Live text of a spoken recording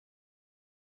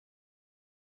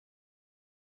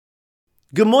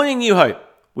Good morning, New Hope.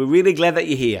 We're really glad that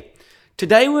you're here.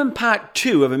 Today we're in part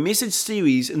 2 of a message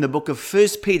series in the book of 1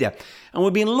 Peter, and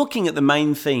we've been looking at the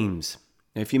main themes.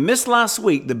 Now, if you missed last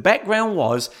week, the background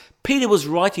was Peter was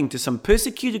writing to some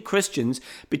persecuted Christians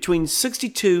between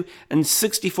 62 and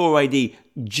 64 AD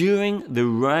during the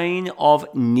reign of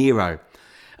Nero.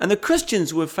 And the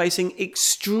Christians were facing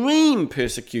extreme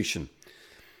persecution.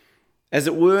 As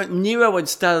it were, Nero had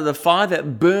started a fire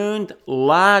that burned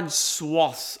large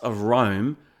swaths of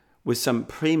Rome with some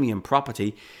premium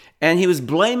property, and he was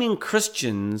blaming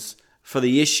Christians for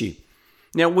the issue.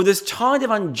 Now, with this tide of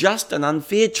unjust and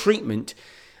unfair treatment,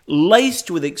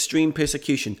 laced with extreme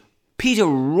persecution, Peter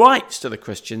writes to the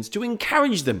Christians to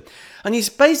encourage them. And he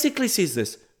basically says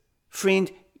this: friend,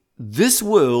 this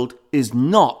world is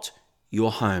not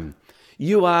your home.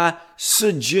 You are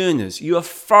sojourners. You are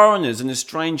foreigners in a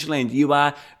strange land. You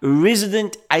are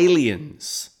resident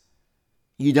aliens.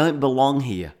 You don't belong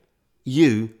here.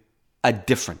 You are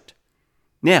different.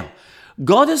 Now,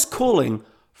 God is calling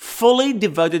fully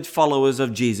devoted followers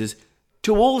of Jesus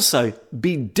to also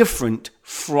be different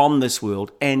from this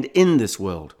world and in this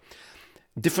world.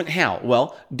 Different how?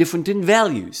 Well, different in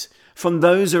values from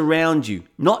those around you,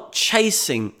 not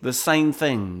chasing the same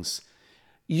things.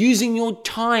 Using your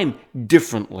time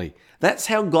differently. That's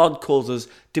how God calls us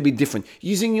to be different.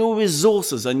 Using your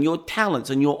resources and your talents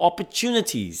and your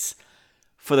opportunities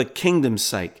for the kingdom's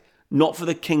sake, not for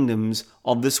the kingdoms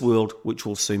of this world which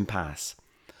will soon pass.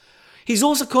 He's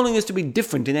also calling us to be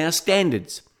different in our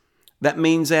standards. That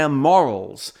means our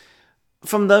morals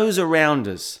from those around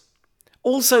us.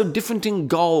 Also different in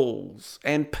goals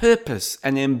and purpose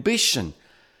and ambition.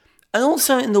 And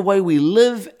also in the way we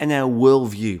live and our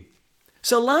worldview.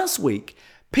 So last week,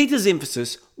 Peter's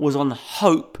emphasis was on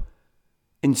hope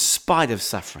in spite of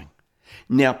suffering.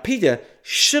 Now, Peter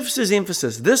shifts his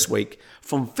emphasis this week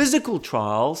from physical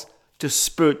trials to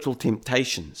spiritual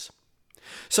temptations.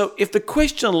 So if the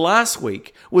question last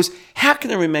week was, how can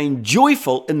I remain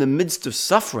joyful in the midst of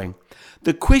suffering?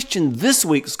 The question this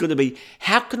week is going to be,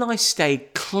 how can I stay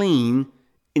clean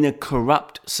in a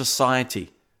corrupt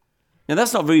society? Now,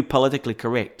 that's not very politically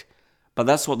correct. But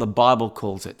that's what the Bible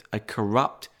calls it, a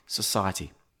corrupt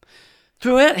society.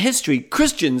 Throughout history,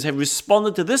 Christians have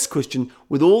responded to this question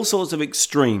with all sorts of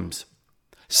extremes.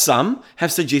 Some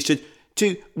have suggested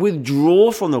to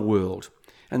withdraw from the world,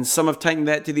 and some have taken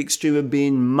that to the extreme of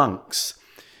being monks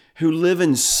who live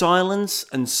in silence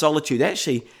and solitude.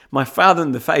 Actually, my father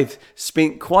in the faith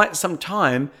spent quite some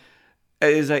time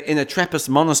in a Trappist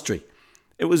monastery.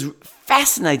 It was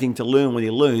fascinating to learn what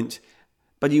he learnt,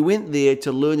 but he went there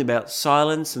to learn about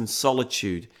silence and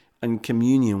solitude and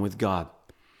communion with God.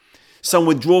 Some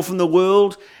withdraw from the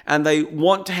world and they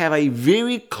want to have a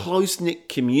very close-knit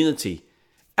community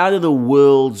out of the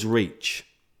world's reach.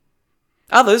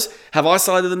 Others have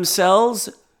isolated themselves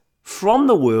from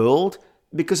the world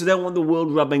because they don't want the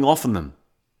world rubbing off on them.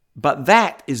 But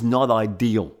that is not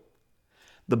ideal.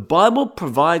 The Bible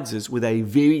provides us with a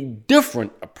very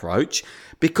different approach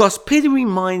because Peter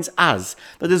reminds us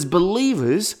that as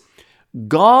believers,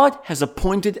 God has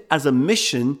appointed as a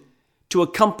mission to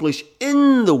accomplish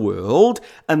in the world,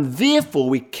 and therefore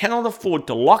we cannot afford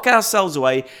to lock ourselves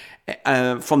away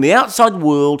from the outside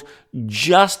world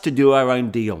just to do our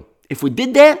own deal. If we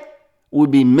did that,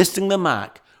 we'd be missing the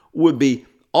mark, we'd be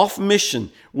off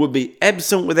mission, we'd be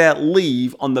absent without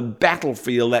leave on the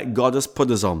battlefield that God has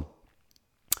put us on.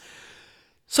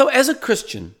 So as a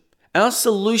Christian, our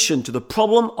solution to the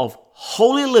problem of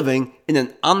holy living in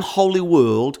an unholy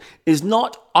world is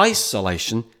not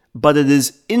isolation, but it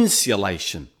is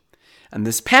insulation. And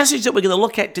this passage that we're going to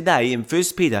look at today in 1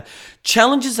 Peter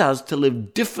challenges us to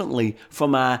live differently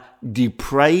from our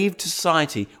depraved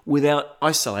society without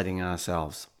isolating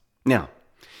ourselves. Now,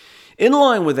 in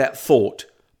line with that thought,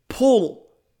 Paul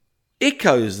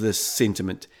echoes this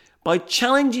sentiment by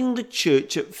challenging the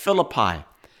church at Philippi.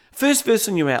 First verse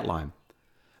in your outline,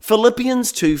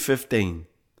 Philippians 2:15.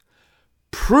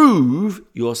 Prove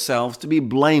yourselves to be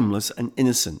blameless and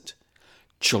innocent,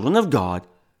 children of God,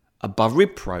 above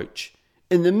reproach,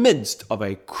 in the midst of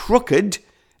a crooked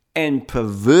and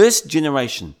perverse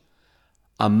generation,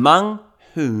 among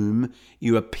whom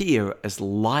you appear as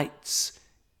lights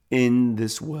in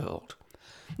this world.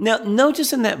 Now,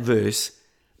 notice in that verse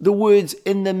the words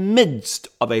in the midst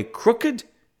of a crooked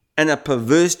and a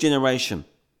perverse generation.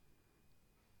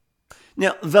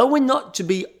 Now, though we're not to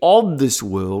be of this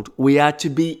world, we are to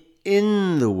be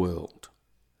in the world.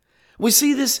 We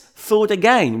see this thought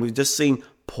again. We've just seen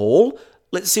Paul.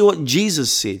 Let's see what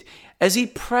Jesus said as he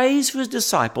prays for his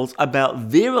disciples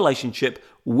about their relationship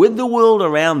with the world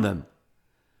around them.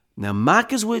 Now,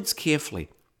 mark his words carefully.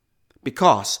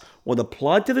 Because what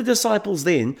applied to the disciples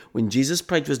then, when Jesus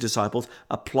prayed for his disciples,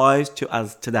 applies to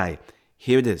us today.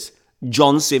 Here it is,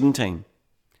 John 17,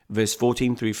 verse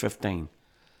 14 through 15.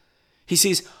 He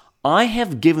says, I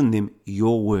have given them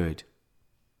your word,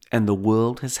 and the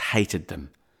world has hated them,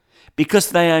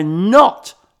 because they are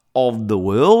not of the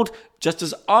world, just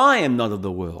as I am not of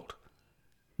the world.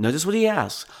 Notice what he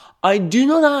asks. I do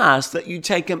not ask that you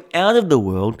take them out of the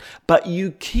world, but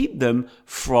you keep them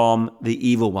from the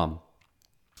evil one.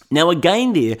 Now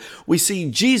again there, we see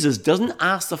Jesus doesn't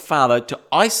ask the Father to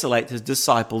isolate his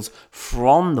disciples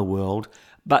from the world,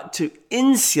 but to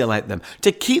insulate them,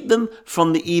 to keep them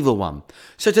from the evil one.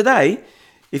 So today,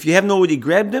 if you haven't already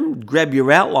grabbed them, grab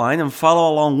your outline and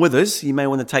follow along with us. You may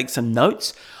want to take some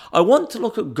notes. I want to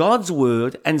look at God's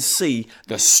word and see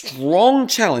the strong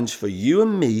challenge for you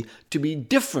and me to be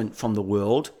different from the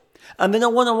world. And then I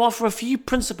want to offer a few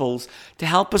principles to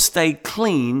help us stay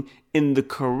clean in the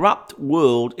corrupt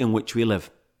world in which we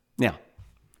live. Now,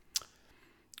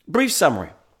 brief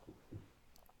summary.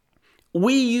 When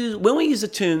we use the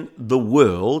term the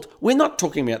world, we're not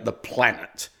talking about the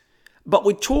planet, but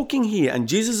we're talking here, and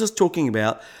Jesus is talking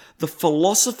about the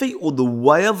philosophy or the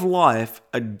way of life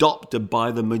adopted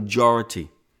by the majority.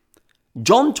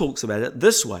 John talks about it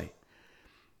this way.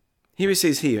 Here he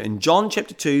says here in John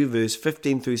chapter 2, verse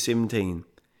 15 through 17,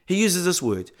 he uses this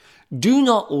word, do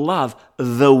not love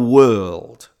the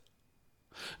world,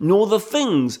 nor the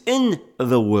things in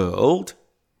the world.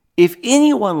 If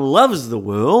anyone loves the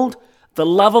world, the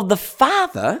love of the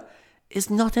Father is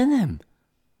not in him.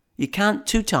 You can't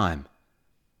two-time.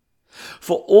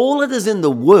 For all that is in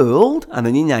the world, and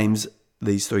then he names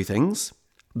these three things,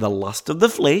 the lust of the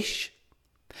flesh,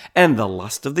 and the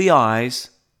lust of the eyes,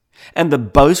 and the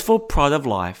boastful pride of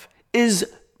life, is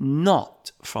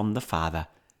not from the Father,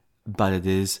 but it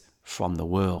is from the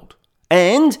world.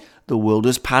 And the world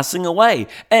is passing away,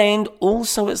 and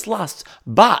also its lusts.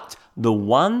 But the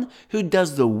one who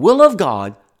does the will of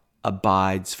God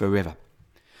abides forever.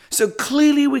 So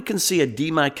clearly we can see a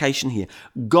demarcation here.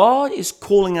 God is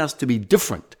calling us to be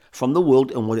different from the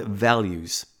world and what it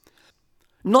values.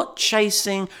 Not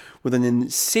chasing with an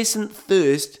incessant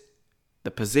thirst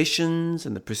the possessions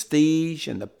and the prestige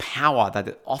and the power that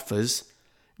it offers.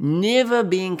 Never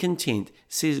being content.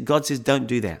 God says don't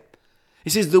do that. He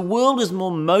says the world is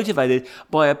more motivated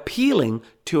by appealing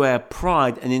to our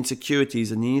pride and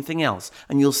insecurities than anything else.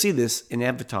 And you'll see this in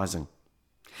advertising.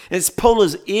 Its pull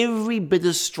is every bit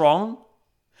as strong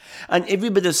and every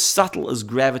bit as subtle as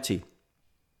gravity,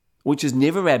 which is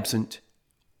never absent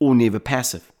or never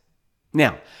passive.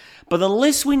 Now, but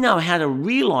unless we know how to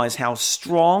realize how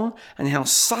strong and how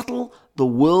subtle the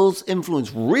world's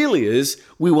influence really is,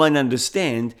 we won't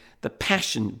understand the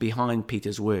passion behind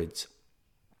Peter's words.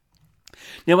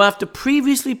 Now, after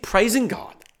previously praising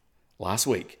God last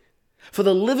week for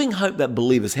the living hope that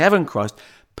believers have in Christ,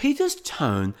 Peter's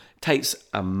tone takes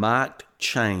a marked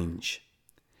change.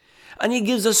 And he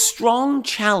gives a strong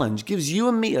challenge, gives you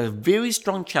and me a very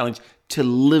strong challenge to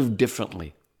live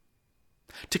differently,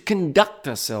 to conduct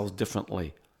ourselves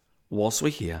differently whilst we're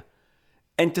here,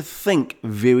 and to think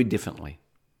very differently.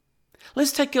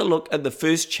 Let's take a look at the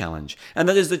first challenge, and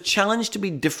that is the challenge to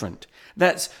be different.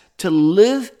 That's to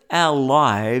live our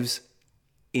lives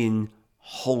in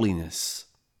holiness.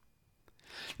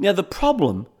 Now, the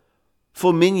problem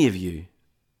for many of you,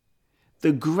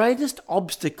 the greatest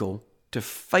obstacle to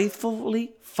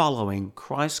faithfully following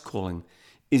Christ's calling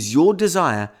is your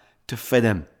desire to fit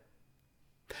in.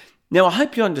 Now, I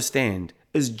hope you understand,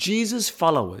 as Jesus'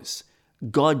 followers,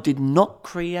 God did not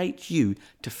create you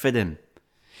to fit in.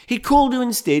 He called you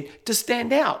instead to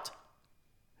stand out.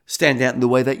 Stand out in the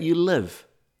way that you live.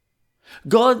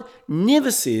 God never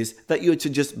says that you are to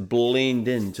just blend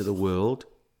into the world.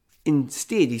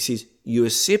 Instead, he says you are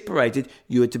separated,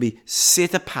 you are to be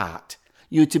set apart,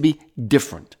 you are to be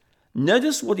different.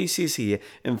 Notice what he says here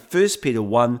in 1 Peter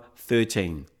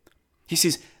 1:13. He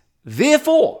says,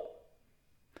 therefore,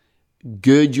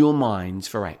 gird your minds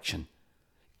for action.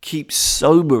 Keep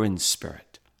sober in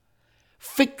spirit.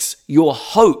 Fix your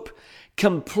hope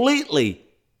completely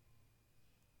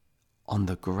on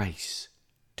the grace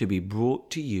to be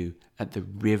brought to you at the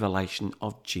revelation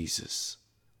of Jesus.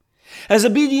 As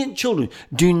obedient children,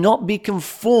 do not be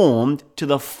conformed to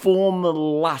the former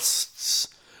lusts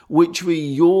which were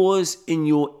yours in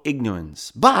your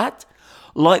ignorance, but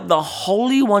like the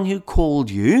Holy One who called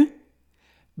you,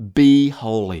 be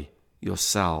holy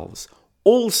yourselves,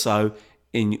 also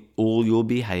in all your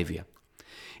behavior.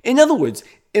 In other words,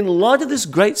 in light of this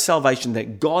great salvation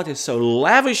that God has so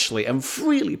lavishly and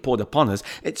freely poured upon us,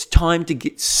 it's time to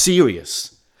get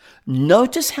serious.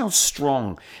 Notice how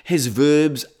strong his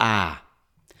verbs are.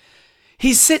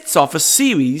 He sets off a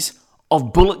series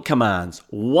of bullet commands,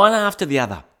 one after the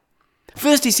other.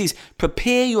 First, he says,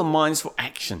 prepare your minds for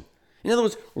action. In other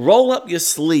words, roll up your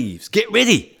sleeves, get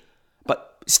ready.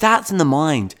 But it starts in the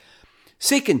mind.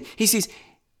 Second, he says,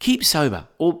 keep sober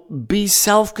or be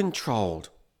self-controlled.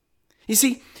 You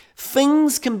see,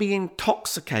 things can be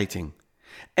intoxicating.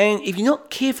 And if you're not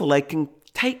careful, they can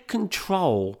take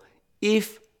control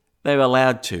if they're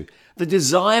allowed to. The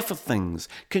desire for things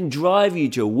can drive you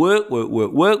to work.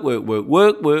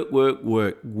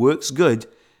 Work's good,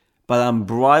 but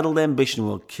unbridled ambition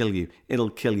will kill you. It'll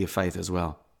kill your faith as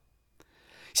well.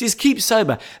 He says, keep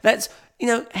sober. That's,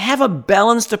 have a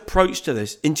balanced approach to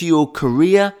this into your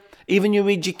career, even your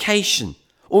education,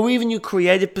 or even your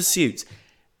creative pursuits.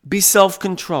 Be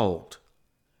self-controlled.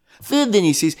 Third, then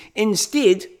he says,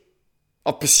 instead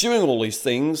of pursuing all these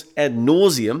things ad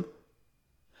nauseum,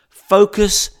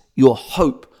 focus your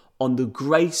hope on the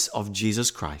grace of Jesus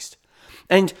Christ.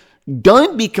 And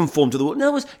don't be conformed to the world. In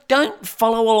other words, don't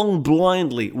follow along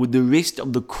blindly with the rest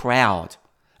of the crowd.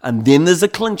 And then there's a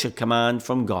clincher command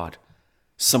from God.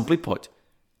 Simply put,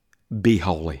 be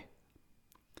holy.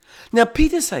 Now,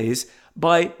 Peter says,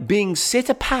 by being set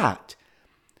apart,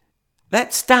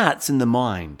 that starts in the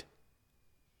mind.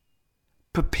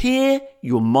 Prepare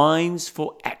your minds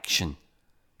for action.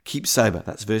 Keep sober.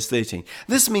 That's verse 13.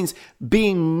 This means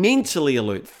being mentally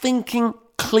alert, thinking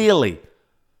clearly.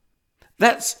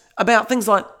 That's about things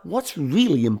like what's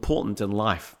really important in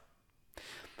life.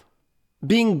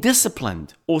 Being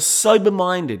disciplined or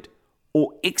sober-minded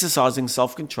or exercising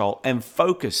self-control and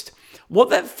focused. What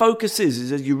that focus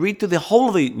is as you read through the whole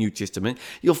of the New Testament,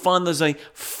 you'll find there's a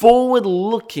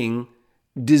forward-looking,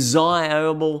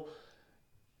 desirable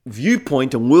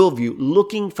viewpoint and worldview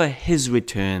looking for his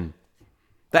return.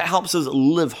 That helps us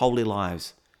live holy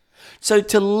lives. So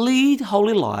to lead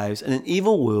holy lives in an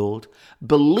evil world,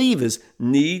 believers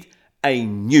need a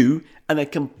new and a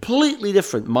completely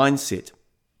different mindset.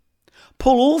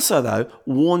 Paul also, though,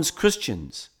 warns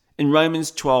Christians in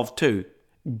Romans 12:2,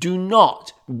 do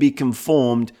not be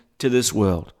conformed to this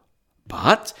world,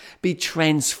 but be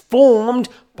transformed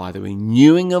by the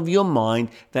renewing of your mind,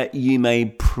 that you may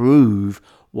prove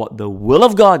what the will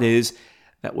of God is,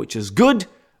 that which is good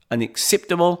and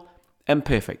acceptable and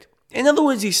perfect. In other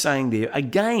words, he's saying there,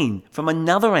 again, from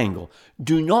another angle,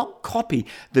 do not copy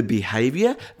the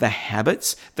behavior, the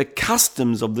habits, the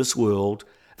customs of this world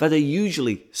that are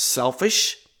usually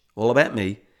selfish, all about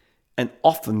me, and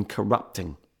often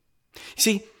corrupting.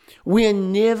 See, we are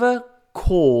never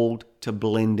called to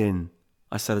blend in.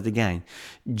 I said it again.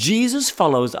 Jesus'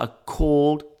 followers are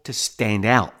called to stand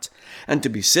out and to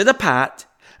be set apart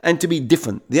and to be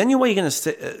different. The only way you're going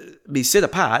to be set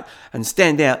apart and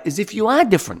stand out is if you are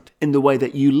different in the way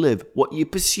that you live, what you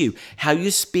pursue, how you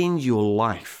spend your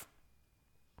life.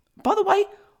 By the way,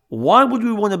 why would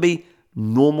we want to be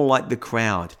normal like the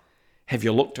crowd? Have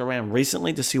you looked around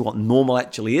recently to see what normal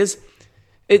actually is?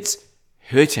 It's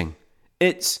hurting.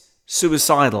 It's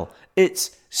suicidal.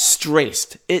 It's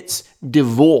stressed. It's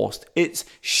divorced. It's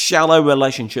shallow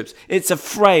relationships. It's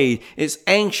afraid. It's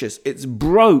anxious. It's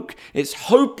broke. It's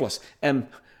hopeless. And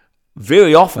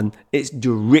very often, it's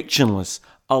directionless.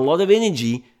 A lot of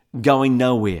energy going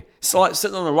nowhere. It's like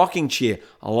sitting on a rocking chair.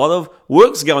 A lot of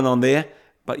work's going on there,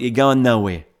 but you're going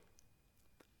nowhere.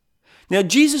 Now,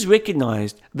 Jesus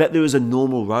recognized that there is a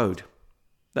normal road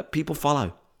that people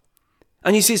follow.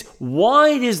 And he says,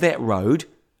 wide is that road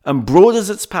and broad is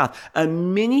its path,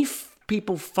 and many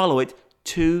people follow it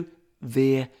to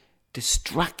their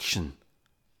destruction.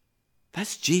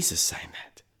 That's Jesus saying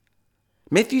that.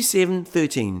 Matthew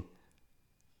 7:13.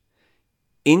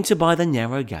 Enter by the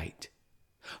narrow gate,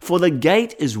 for the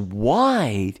gate is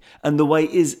wide and the way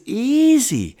is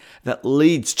easy that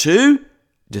leads to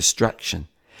destruction.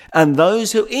 And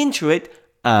those who enter it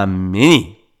are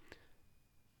many.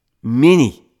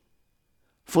 Many.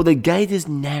 For the gate is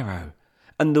narrow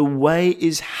and the way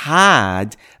is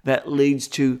hard that leads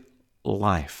to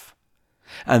life.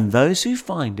 And those who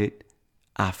find it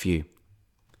are few.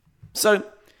 So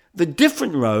the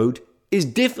different road is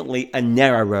definitely a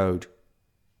narrow road.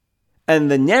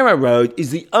 And the narrow road is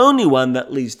the only one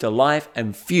that leads to life,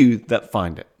 and few that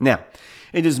find it. Now,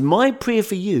 it is my prayer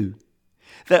for you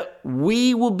that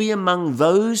we will be among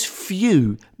those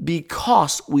few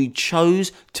because we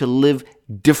chose to live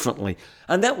differently.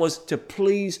 And that was to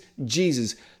please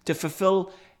Jesus, to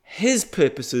fulfill his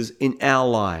purposes in our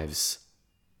lives.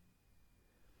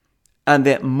 And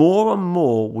that more and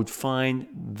more would find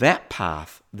that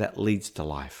path that leads to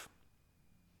life.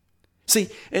 See,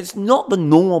 it's not the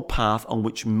normal path on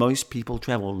which most people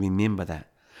travel. Remember that.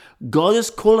 God is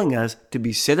calling us to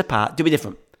be set apart, to be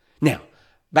different. Now,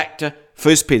 back to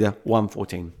 1 Peter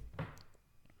 1:14.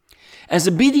 As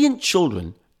obedient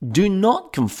children, do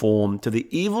not conform to the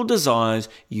evil desires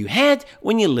you had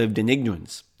when you lived in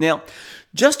ignorance. Now,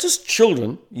 just as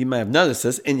children, you may have noticed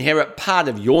this, inherit part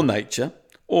of your nature,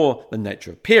 or the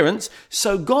nature of parents,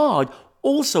 so God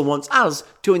also wants us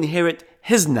to inherit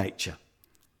His nature.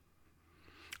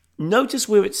 Notice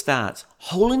where it starts.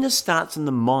 Holiness starts in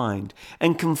the mind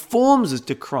and conforms us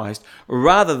to Christ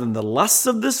rather than the lusts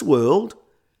of this world,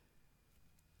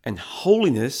 and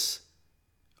holiness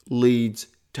leads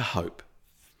to hope.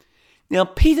 Now,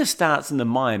 Peter starts in the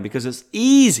mind because it's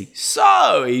easy,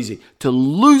 so easy, to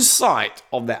lose sight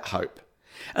of that hope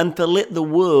and to let the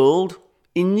world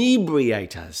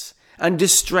inebriate us and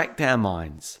distract our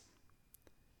minds.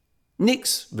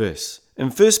 Next verse,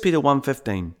 in 1 Peter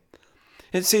 1:15,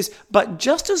 it says, "But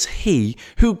just as He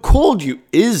who called you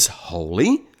is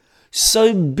holy,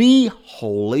 so be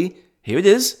holy," here it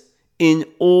is, "in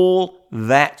all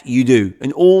that you do,"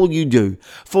 in all you do.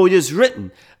 "For it is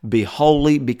written, be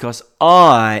holy because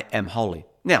I am holy."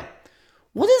 Now,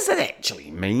 what does that actually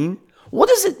mean? What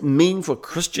does it mean for a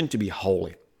Christian to be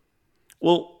holy?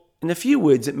 Well, in a few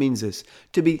words, it means this: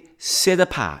 to be set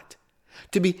apart,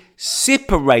 to be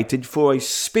separated for a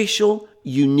special,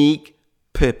 unique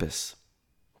purpose.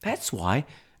 That's why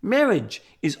marriage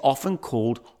is often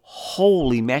called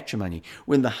holy matrimony,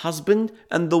 when the husband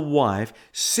and the wife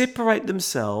separate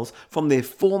themselves from their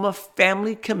former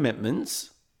family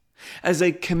commitments as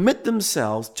they commit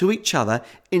themselves to each other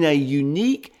in a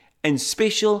unique and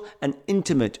special and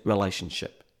intimate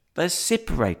relationship. They're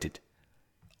separated,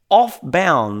 off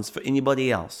bounds for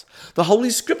anybody else. The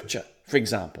Holy Scripture, for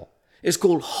example, is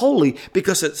called holy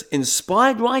because it's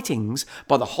inspired writings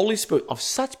by the Holy Spirit of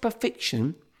such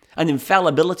perfection and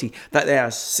infallibility that they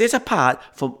are set apart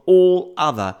from all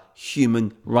other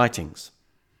human writings.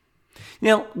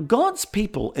 Now, God's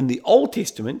people in the Old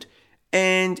Testament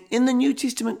and in the New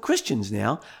Testament, Christians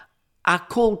now, are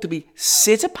called to be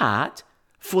set apart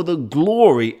for the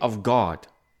glory of God.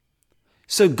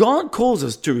 So God calls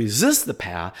us to resist the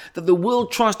power that the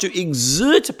world tries to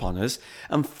exert upon us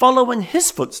and follow in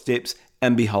His footsteps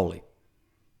and be holy.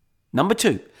 Number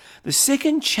 2, the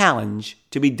second challenge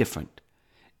to be different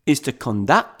is to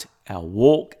conduct our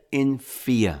walk in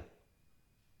fear.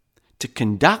 To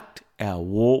conduct our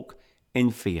walk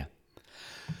in fear.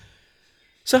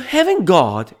 So having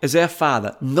God as our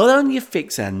Father not only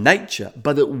affects our nature,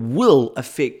 but it will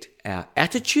affect our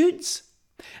attitudes,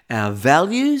 our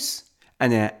values,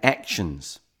 and our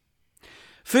actions.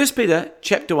 1 Peter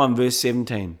chapter 1, verse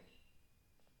 17.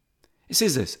 It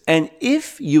says this, "And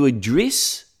if you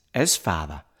address as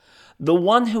Father the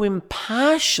one who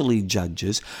impartially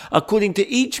judges according to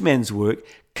each man's work,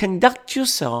 conduct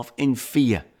yourself in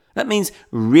fear." That means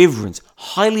reverence,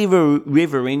 highly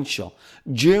reverential,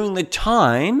 during the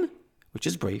time, which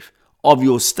is brief, of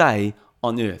your stay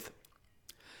on earth.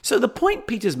 So the point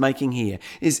Peter's making here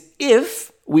is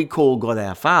if we call God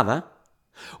our Father,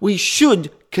 we should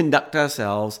conduct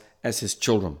ourselves as His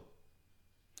children.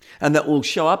 And that will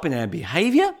show up in our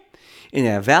behavior, in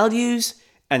our values,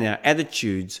 and our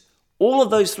attitudes. All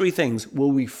of those three things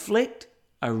will reflect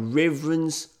a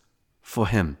reverence for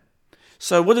Him.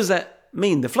 So what does that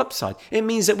mean? The flip side. It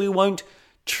means that we won't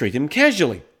treat Him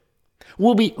casually.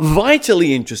 We'll be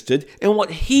vitally interested in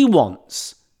what He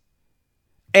wants.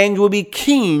 And we'll be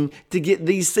keen to get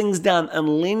these things done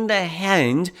and lend a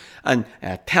hand and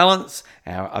our talents,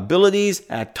 our abilities,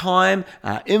 our time,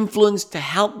 our influence to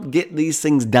help get these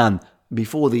things done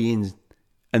before the end,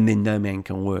 and then no man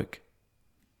can work.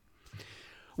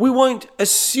 We won't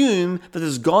assume that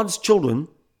as God's children,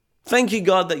 thank you,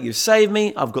 God, that you saved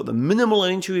me. I've got the minimal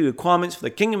entry requirements for the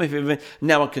kingdom of heaven.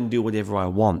 Now I can do whatever I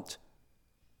want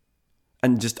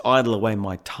and just idle away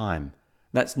my time.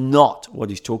 That's not what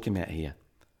He's talking about here.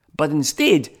 But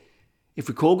instead, if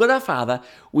we call God our Father,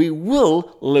 we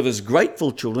will live as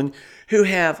grateful children who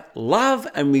have love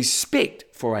and respect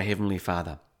for our Heavenly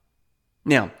Father.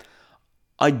 Now,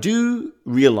 I do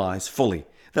realize fully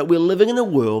that we're living in a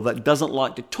world that doesn't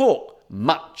like to talk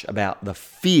much about the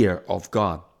fear of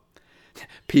God.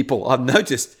 People, I've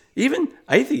noticed, even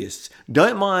atheists,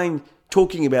 don't mind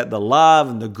talking about the love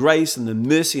and the grace and the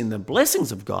mercy and the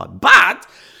blessings of God, but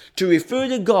to refer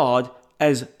to God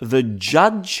as the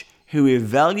judge who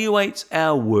evaluates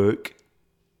our work,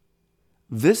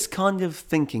 this kind of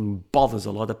thinking bothers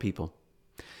a lot of people,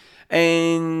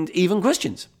 and even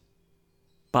Christians.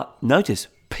 But notice,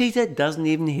 Peter doesn't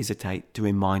even hesitate to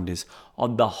remind us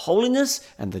of the holiness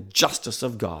and the justice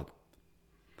of God.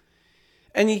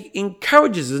 And he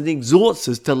encourages us and exhorts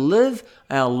us to live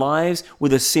our lives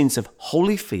with a sense of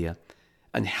holy fear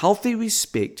and healthy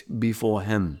respect before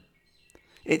him.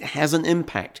 It has an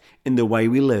impact in the way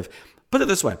we live. Put it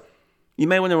this way. You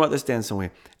may want to write this down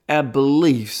somewhere. Our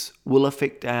beliefs will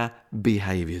affect our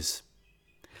behaviors.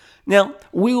 Now,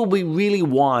 we will be really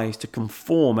wise to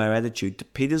conform our attitude to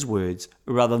Peter's words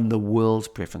rather than the world's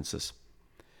preferences.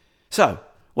 So,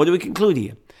 what do we conclude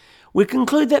here? We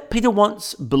conclude that Peter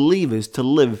wants believers to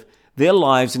live their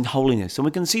lives in holiness. And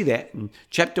we can see that in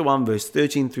chapter 1, verse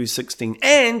 13 through 16,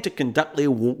 and to conduct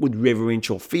their walk with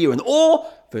reverential fear and awe,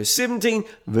 verse 17,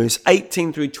 verse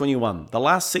 18 through 21, the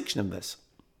last section of this.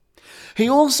 He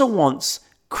also wants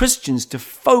Christians to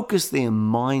focus their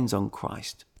minds on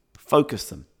Christ.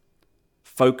 Focus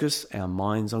our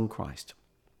minds on Christ.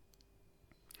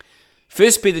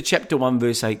 1 Peter chapter 1,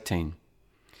 verse 18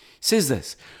 says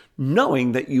this,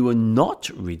 knowing that you were not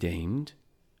redeemed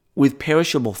with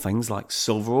perishable things like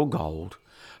silver or gold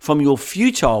from your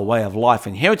futile way of life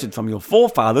inherited from your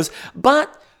forefathers,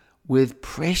 but with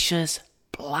precious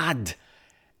blood,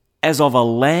 as of a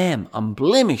lamb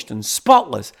unblemished and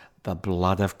spotless, the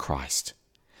blood of Christ.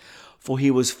 For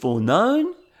he was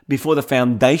foreknown before the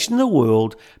foundation of the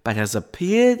world, but has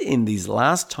appeared in these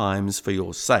last times for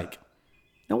your sake.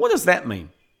 Now, what does that mean?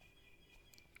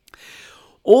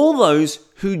 All those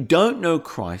who don't know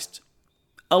Christ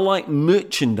are like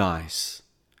merchandise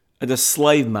at a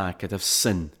slave market of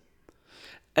sin.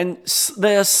 And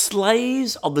they are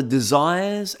slaves of the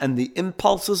desires and the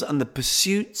impulses and the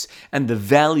pursuits and the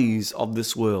values of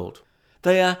this world.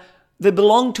 They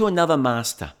belong to another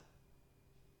master.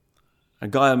 A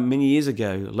guy many years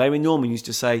ago, Larry Norman, used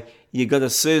to say, you got to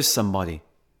serve somebody.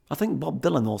 I think Bob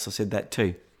Dylan also said that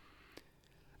too.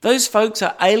 Those folks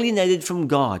are alienated from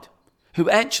God, who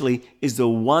actually is the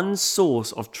one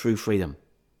source of true freedom.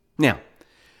 Now,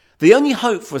 the only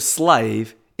hope for a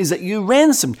slave is that you're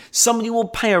ransomed. Somebody will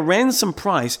pay a ransom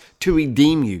price to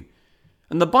redeem you.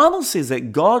 And the Bible says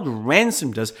that God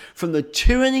ransomed us from the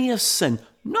tyranny of sin,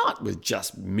 not with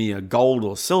just mere gold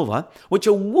or silver, which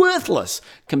are worthless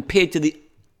compared to the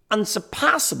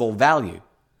unsurpassable value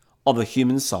of the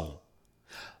human soul.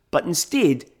 But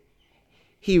instead,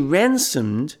 he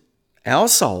ransomed our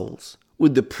souls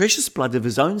with the precious blood of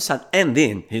his own Son, and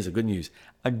then, here's the good news,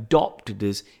 adopted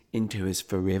us into his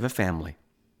forever family.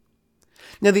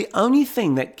 Now, the only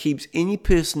thing that keeps any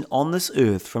person on this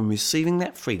earth from receiving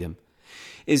that freedom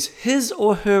is his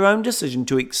or her own decision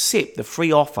to accept the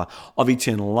free offer of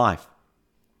eternal life.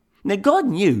 Now, God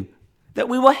knew that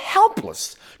we were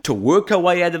helpless to work our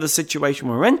way out of the situation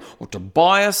we're in or to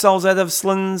buy ourselves out of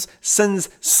sin's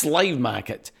slave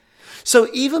market. So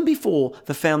even before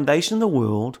the foundation of the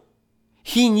world,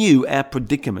 he knew our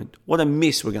predicament, what a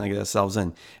mess we're going to get ourselves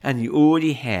in, and he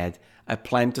already had a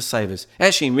plan to save us.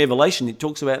 Actually, in Revelation, it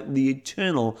talks about the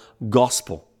eternal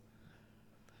gospel.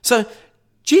 So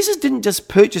Jesus didn't just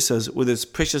purchase us with his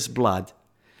precious blood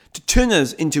to turn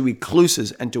us into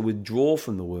recluses and to withdraw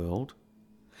from the world,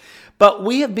 but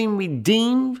we have been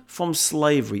redeemed from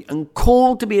slavery and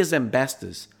called to be his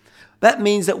ambassadors. That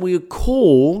means that we are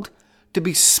called to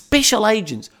be special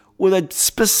agents with a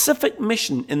specific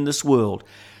mission in this world.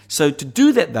 So to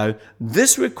do that, though,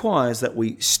 this requires that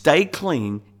we stay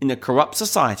clean in a corrupt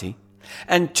society,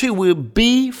 and two, we'll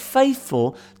be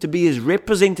faithful to be his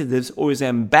representatives or his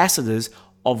ambassadors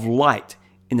of light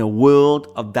in a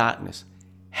world of darkness.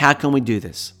 How can we do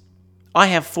this? I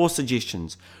have 4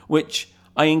 suggestions, which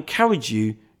I encourage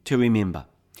you to remember.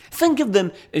 Think of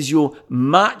them as your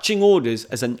marching orders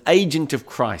as an agent of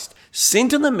Christ,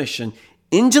 sent on a mission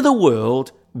into the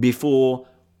world before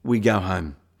we go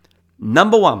home.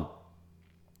 Number 1,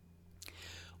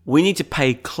 we need to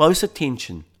pay close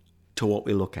attention to what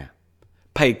we look at.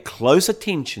 Pay close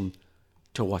attention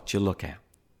to what you look at.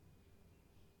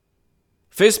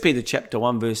 1 Peter chapter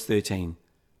 1, verse 13.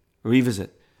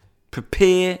 Revisit.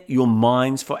 Prepare your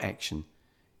minds for action.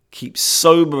 Keep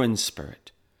sober in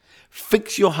spirit.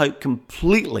 Fix your hope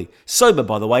completely. Sober,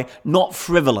 by the way, not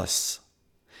frivolous.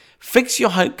 Fix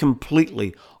your hope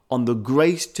completely on the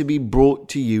grace to be brought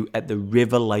to you at the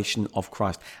revelation of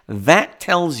Christ. That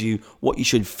tells you what you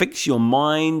should fix your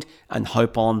mind and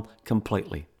hope on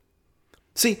completely.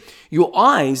 See, your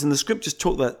eyes, and the scriptures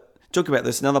talk about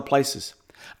this in other places,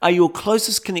 are your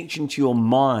closest connection to your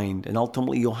mind and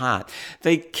ultimately your heart.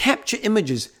 They capture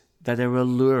images that are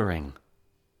alluring,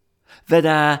 that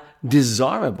are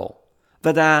desirable,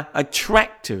 that are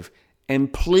attractive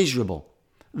and pleasurable.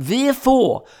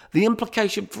 Therefore, the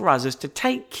implication for us is to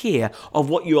take care of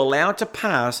what you allow to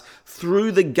pass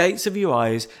through the gates of your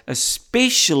eyes,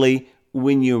 especially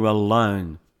when you're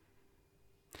alone.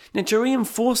 Now, to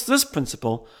reinforce this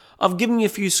principle, I've given you a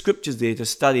few scriptures there to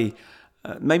study,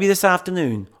 maybe this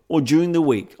afternoon or during the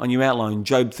week on your outline.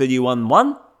 Job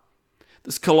 31:1,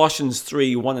 this Colossians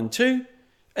 3:1 and 2,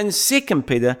 and 2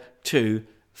 Peter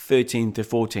 2:13 to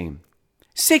 14.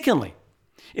 Secondly,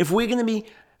 if we're going to be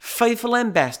faithful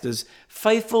ambassadors,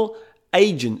 faithful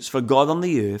agents for God on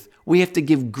the earth, we have to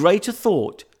give greater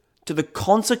thought to the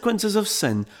consequences of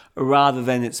sin rather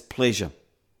than its pleasure.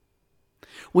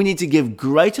 We need to give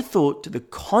greater thought to the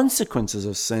consequences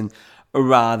of sin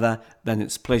rather than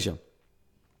its pleasure.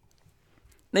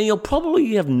 Now, you'll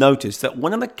probably have noticed that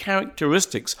one of the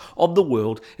characteristics of the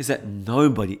world is that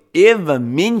nobody ever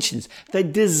mentions the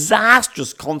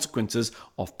disastrous consequences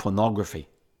of pornography,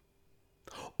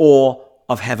 or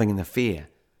of having an affair,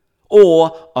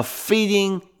 or of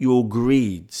feeding your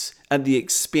greeds at the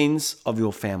expense of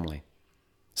your family.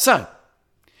 So,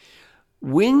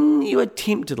 when you are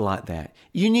tempted like that,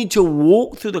 you need to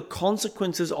walk through the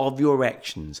consequences of your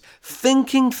actions,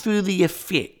 thinking through the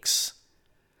effects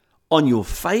on your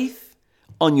faith,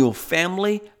 on your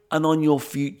family, and on your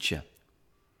future.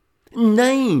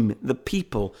 Name the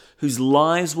people whose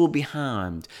lives will be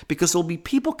harmed, because there will be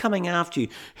people coming after you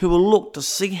who will look to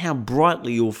see how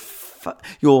brightly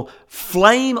your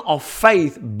flame of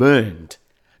faith burned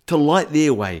to light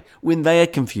their way when they are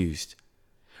confused.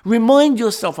 Remind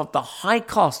yourself of the high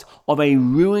cost of a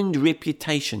ruined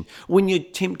reputation when you're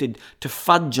tempted to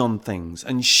fudge on things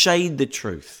and shade the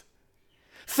truth.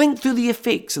 Think through the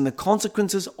effects and the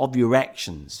consequences of your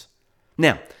actions.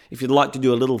 Now, if you'd like to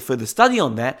do a little further study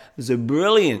on that, there's a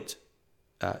brilliant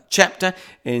chapter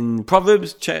in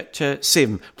Proverbs chapter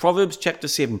 7,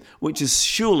 which is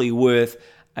surely worth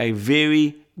a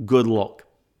very good look.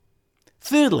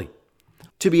 Thirdly,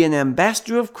 to be an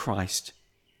ambassador of Christ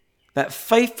that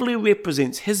faithfully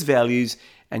represents His values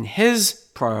and His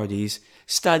priorities,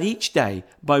 start each day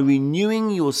by renewing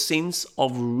your sense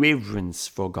of reverence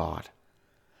for God.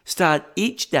 Start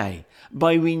each day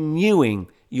by renewing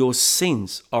your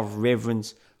sense of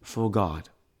reverence for God.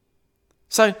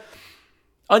 So,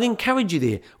 I'd encourage you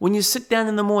there, when you sit down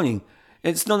in the morning,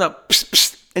 it's not a pss,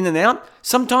 pss, in and out.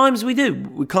 Sometimes we do.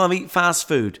 We kind of eat fast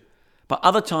food. But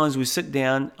other times we sit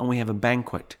down and we have a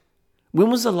banquet. When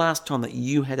was the last time that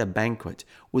you had a banquet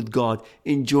with God,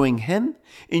 enjoying Him,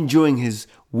 enjoying His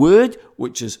word,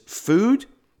 which is food?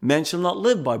 Man shall not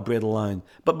live by bread alone,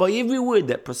 but by every word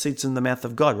that proceeds from the mouth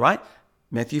of God, right?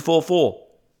 Matthew 4:4.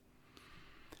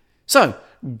 So,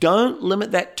 don't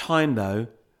limit that time, though,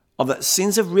 of that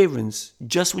sense of reverence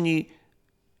just when you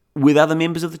with other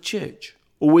members of the church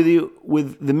or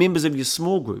with the members of your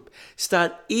small group.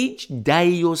 Start each day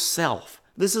yourself.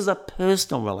 This is a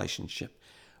personal relationship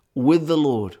with the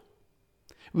Lord,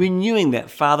 renewing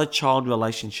that father-child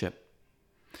relationship.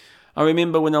 I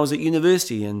remember when I was at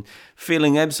university and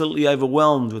feeling absolutely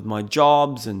overwhelmed with my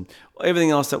jobs and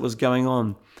everything else that was going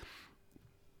on.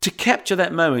 To capture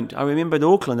that moment, I remember in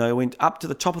Auckland, I went up to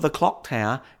the top of the clock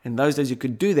tower. In those days you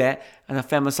could do that, and I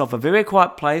found myself a very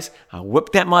quiet place. I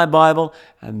whipped out my Bible,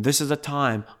 and this is a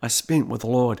time I spent with the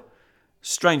Lord.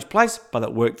 Strange place, but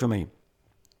it worked for me.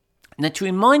 Now, to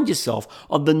remind yourself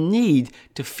of the need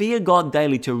to fear God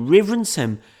daily, to reverence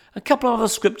Him, a couple of other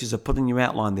scriptures are put in your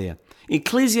outline there.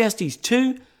 Ecclesiastes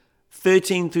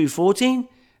 2:13 through 14,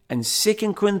 and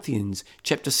 2 Corinthians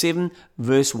chapter 7,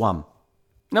 verse 1.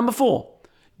 Number 4,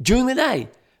 during the day,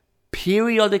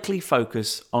 periodically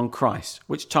focus on Christ,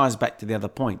 which ties back to the other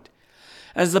point.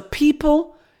 As the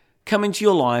people come into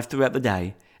your life throughout the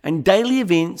day, and daily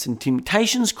events and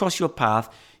temptations cross your path,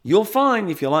 you'll find,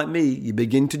 if you're like me, you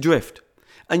begin to drift,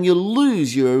 and you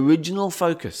lose your original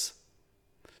focus.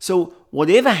 So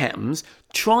whatever happens,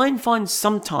 try and find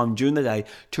some time during the day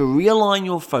to realign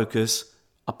your focus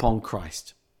upon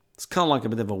Christ. It's kind of like a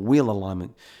bit of a wheel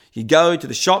alignment. You go to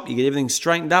the shop, you get everything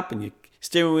straightened up, and your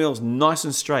steering wheel's nice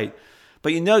and straight.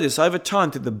 But you notice over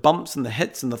time, through the bumps and the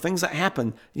hits and the things that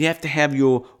happen, you have to have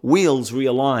your wheels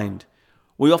realigned.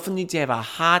 We often need to have our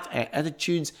heart, our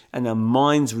attitudes, and our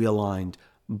minds realigned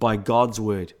by God's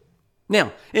word.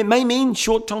 Now, it may mean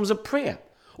short times of prayer,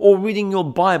 or reading your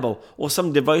Bible, or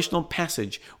some devotional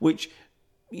passage, which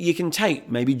you can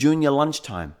take maybe during your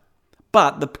lunchtime.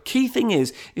 But the key thing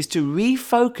is to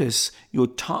refocus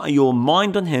your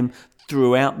mind on Him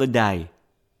throughout the day.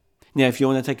 Now, if you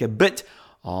want to take a bit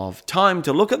of time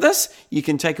to look at this, you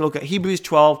can take a look at Hebrews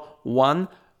 12:1,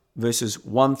 verses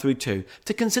 1 through 2,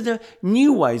 to consider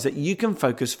new ways that you can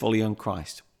focus fully on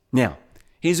Christ. Now,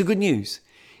 here's the good news.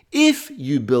 If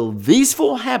you build these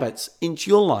 4 habits into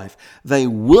your life, they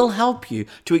will help you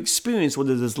to experience what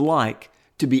it is like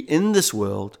to be in this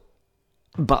world,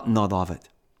 but not of it.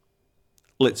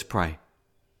 Let's pray.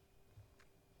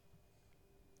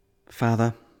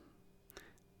 Father,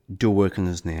 do work in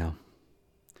us now.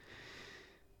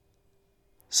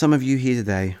 Some of you here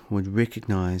today would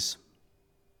recognize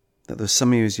that there's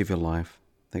some areas of your life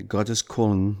that God is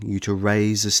calling you to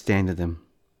raise the standard in,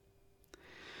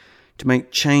 to make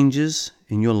changes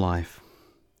in your life,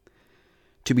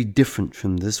 to be different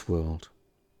from this world.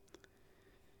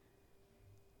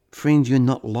 Friend, you're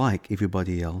not like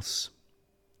everybody else.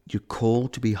 You're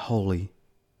called to be holy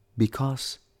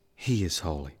because He is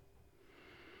holy.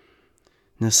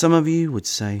 Now, some of you would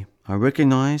say, I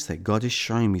recognize that God is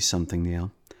showing me something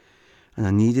now, and I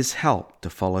need His help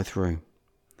to follow through.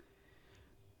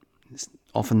 It's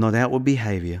often not outward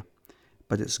behavior,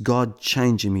 but it's God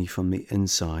changing me from the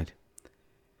inside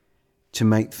to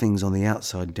make things on the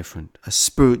outside different, a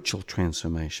spiritual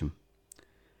transformation.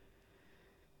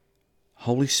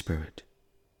 Holy Spirit,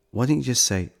 why don't you just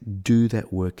say, do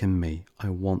that work in me. I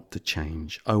want to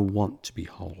change. I want to be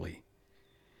holy.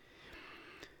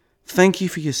 Thank you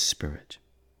for your Spirit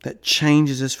that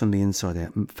changes us from the inside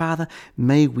out. Father,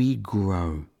 may we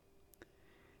grow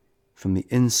from the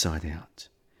inside out.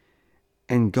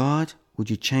 And God, would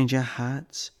you change our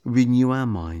hearts, renew our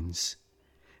minds,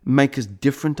 make us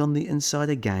different on the inside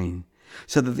again,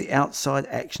 so that the outside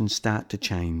actions start to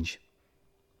change.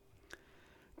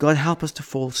 God, help us to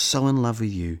fall so in love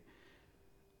with you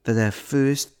that our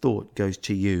first thought goes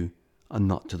to you and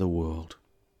not to the world,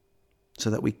 so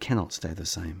that we cannot stay the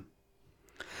same.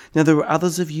 Now, there are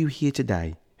others of you here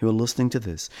today who are listening to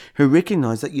this, who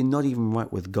recognize that you're not even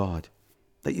right with God,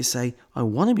 that you say, I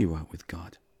want to be right with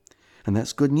God. And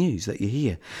that's good news that you're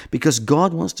here, because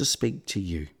God wants to speak to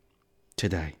you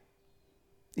today.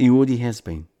 He already has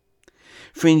been.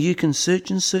 Friend, you can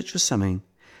search and search for something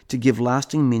to give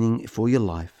lasting meaning for your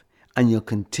life, and you'll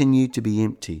continue to be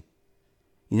empty.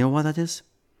 You know why that is?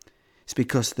 It's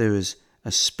because there is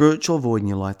a spiritual void in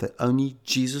your life that only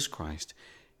Jesus Christ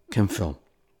can fill.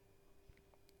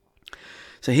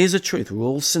 So here's the truth. We're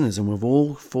all sinners and we've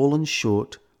all fallen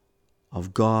short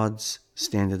of God's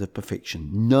standard of perfection.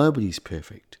 Nobody's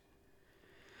perfect.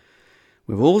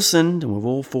 We've all sinned and we've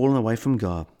all fallen away from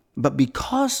God. But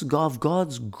because of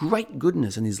God's great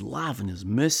goodness and His love and His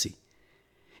mercy,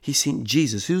 He sent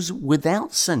Jesus, who's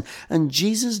without sin. And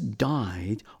Jesus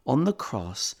died on the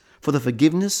cross for the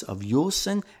forgiveness of your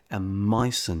sin and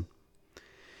my sin.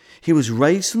 He was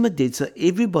raised from the dead so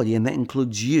everybody, and that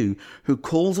includes you, who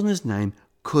calls on His name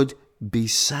could be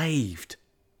saved.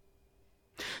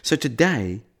 So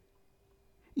today,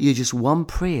 you're just one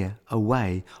prayer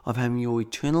away of having your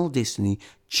eternal destiny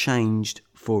changed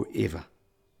forever.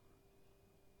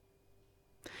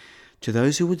 To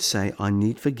those who would say, I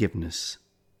need forgiveness,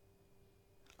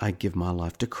 I give my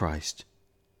life to Christ,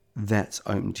 that's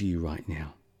open to you right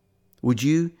now. Would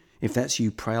you, if that's you,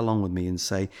 pray along with me and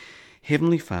say,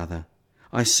 Heavenly Father,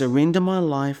 I surrender my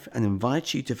life and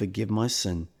invite you to forgive my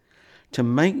sin, to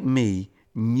make me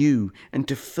new and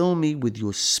to fill me with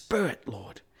your Spirit,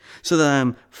 Lord, so that I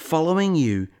am following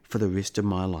you for the rest of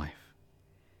my life.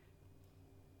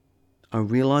 I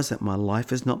realize that my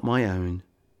life is not my own.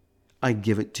 I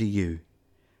give it to you.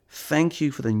 Thank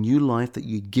you for the new life that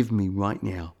you give me right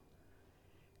now.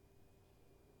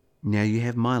 Now you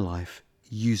have my life.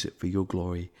 Use it for your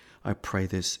glory. I pray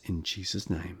this in Jesus'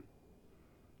 name.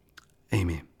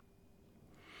 Amen.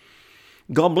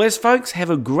 God bless, folks. Have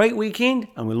a great weekend,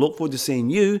 and we look forward to seeing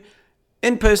you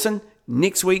in person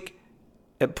next week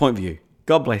at Point View.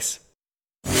 God bless.